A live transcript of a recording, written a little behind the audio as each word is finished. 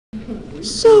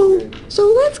So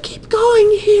let's keep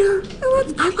going here.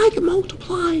 I like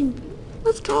multiplying.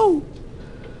 Let's go.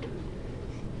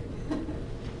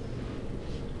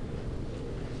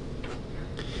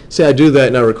 See, I do that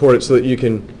and I record it so that you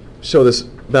can show this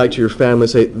back to your family and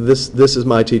say, this is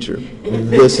my teacher.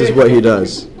 This is what he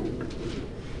does.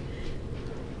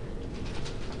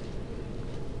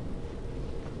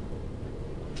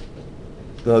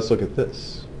 Now let's look at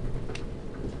this.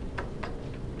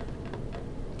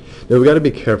 Now we've got to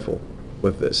be careful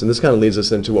with this, and this kind of leads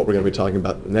us into what we're going to be talking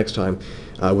about next time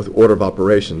with order of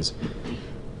operations.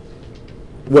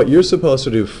 What you're supposed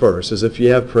to do first is if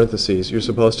you have parentheses, you're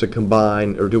supposed to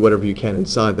combine or do whatever you can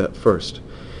inside that first.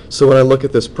 So when I look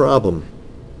at this problem,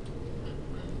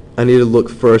 I need to look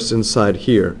first inside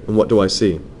here, and what do I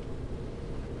see?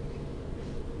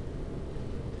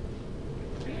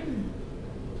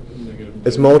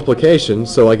 It's multiplication,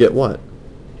 so I get what?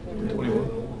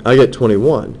 21. I get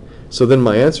 21. So then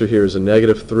my answer here is a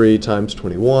negative 3 times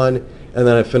 21, and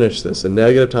then I finish this. A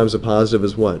negative times a positive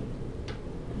is what?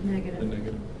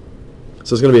 Negative.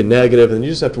 So it's going to be a negative, and you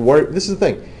just have to worry. This is the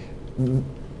thing.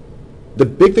 The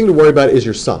big thing to worry about is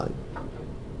your sign.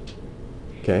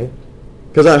 Okay?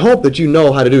 Because I hope that you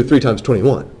know how to do 3 times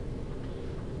 21.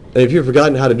 And if you've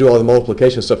forgotten how to do all the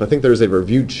multiplication stuff, I think there's a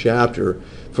reviewed chapter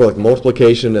for like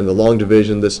multiplication and the long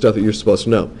division, this stuff that you're supposed to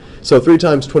know. So 3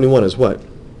 times 21 is what?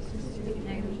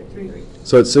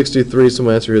 So it's 63, so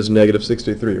my answer is negative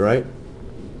 63, right?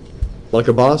 Like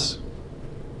a boss?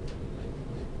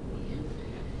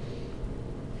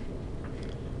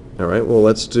 All right, well,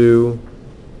 let's do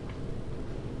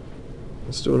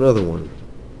another one.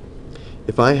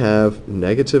 If I have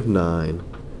negative 9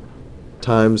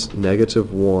 times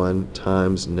negative 1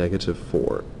 times negative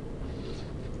 4.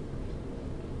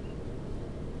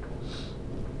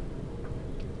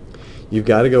 You've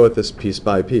got to go with this piece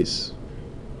by piece.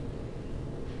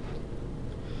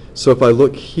 So if I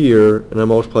look here and I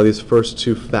multiply these first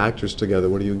two factors together,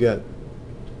 what do you get?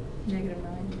 Negative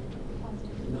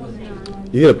 9.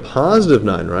 You get a positive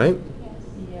 9, right?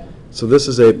 Yeah. So this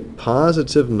is a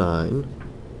positive 9,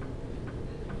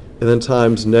 and then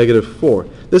times negative 4.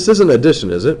 This isn't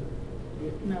addition, is it?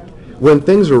 No. When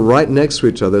things are right next to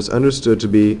each other, it's understood to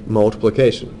be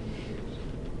multiplication.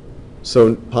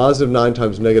 So positive 9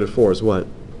 times negative 4 is what?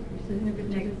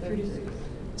 Negative 36.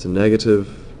 It's a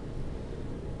negative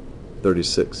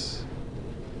 36.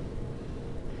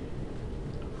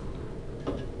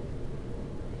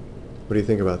 What do you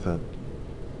think about that?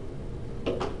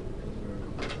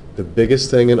 The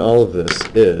biggest thing in all of this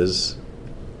is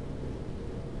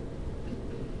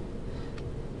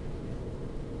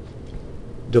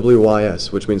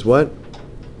WYS, which means what?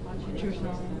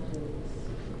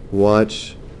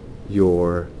 Watch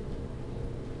your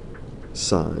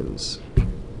signs.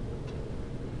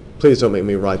 Please don't make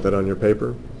me write that on your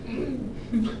paper.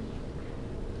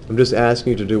 I'm just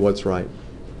asking you to do what's right.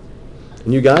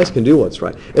 And you guys can do what's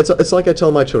right. It's like I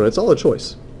tell my children, it's all a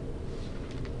choice.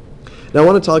 Now I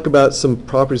want to talk about some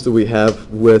properties that we have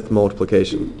with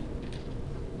multiplication.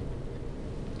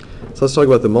 So let's talk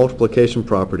about the multiplication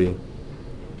property.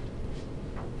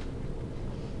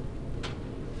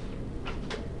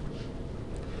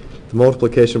 The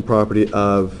multiplication property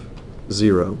of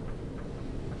 0.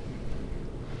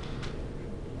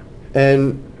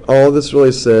 And all this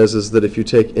really says is that if you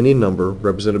take any number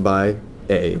represented by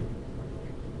A,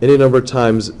 any number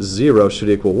times 0 should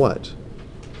equal what?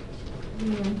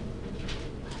 Yeah.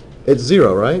 It's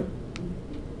 0, right?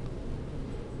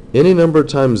 Any number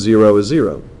times 0 is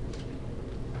 0.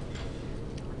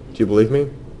 Do you believe me?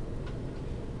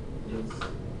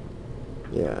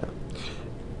 Yeah.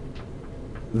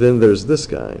 Then there's this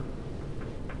guy.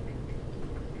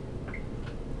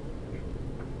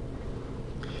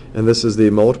 And this is the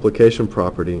multiplication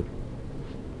property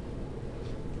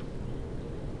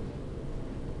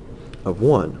of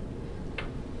 1.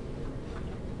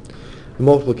 The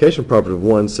multiplication property of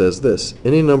 1 says this.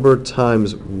 Any number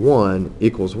times 1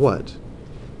 equals what?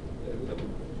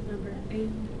 Number 8.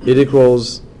 It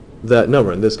equals that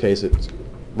number. In this case, it's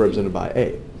represented by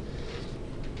A.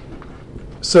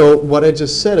 So what I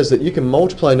just said is that you can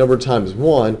multiply a number times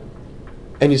 1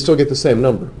 and you still get the same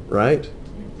number, right?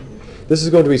 This is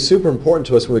going to be super important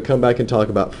to us when we come back and talk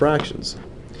about fractions.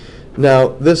 Now,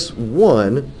 this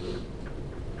 1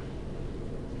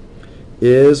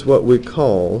 is what we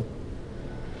call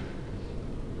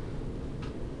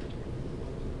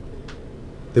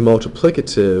the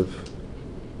multiplicative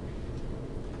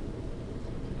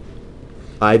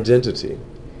identity.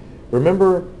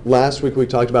 Remember last week we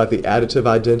talked about the additive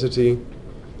identity?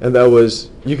 And that was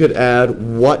you could add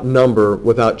what number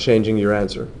without changing your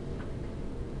answer?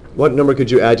 What number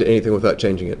could you add to anything without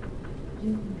changing it?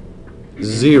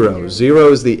 0.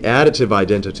 0 is the additive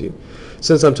identity.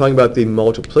 Since I'm talking about the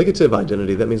multiplicative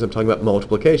identity, that means I'm talking about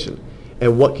multiplication.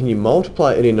 And what can you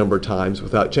multiply any number of times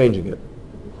without changing it?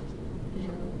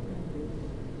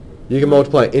 You can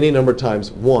multiply any number of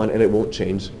times 1 and it won't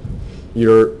change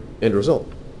your end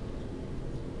result.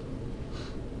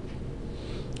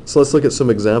 So let's look at some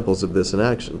examples of this in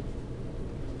action.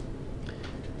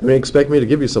 I mean, expect me to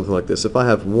give you something like this. If I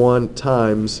have 1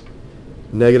 times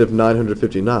negative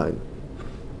 959,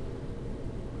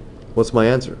 what's my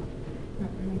answer?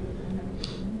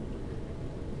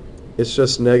 It's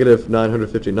just negative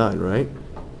 959, right?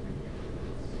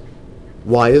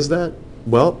 Why is that?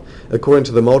 Well, according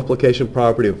to the multiplication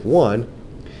property of 1,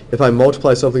 if I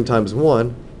multiply something times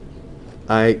 1,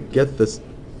 I get the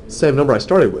same number I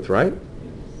started with, right?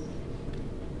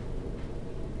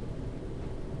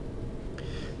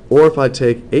 Or if I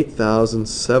take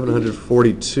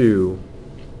 8,742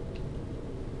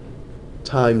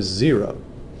 times 0,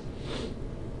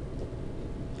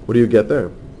 what do you get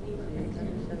there?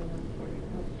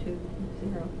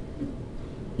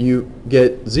 You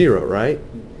get 0, right?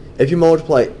 If you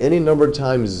multiply any number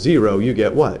times 0, you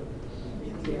get what?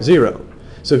 0.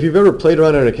 So if you've ever played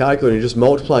around on a calculator and you're just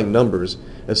multiplying numbers,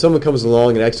 if someone comes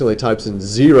along and accidentally types in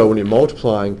 0 when you're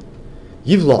multiplying,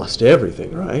 you've lost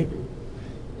everything, right?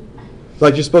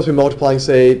 Like you're supposed to be multiplying,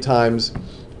 say, times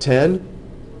 10,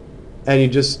 and you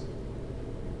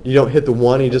don't hit the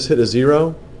 1, you just hit a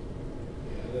 0.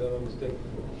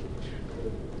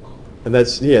 And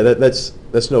that's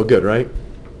no good, right?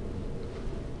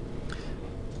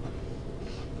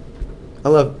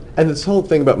 And this whole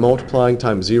thing about multiplying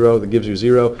times 0 that gives you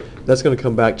 0, that's going to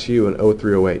come back to you in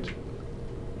 0308.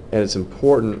 And it's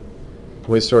important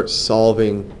when we start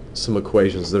solving some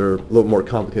equations that are a little more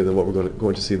complicated than what we're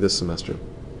going to see this semester.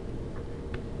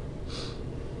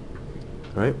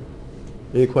 All right?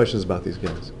 Any questions about these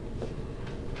guys?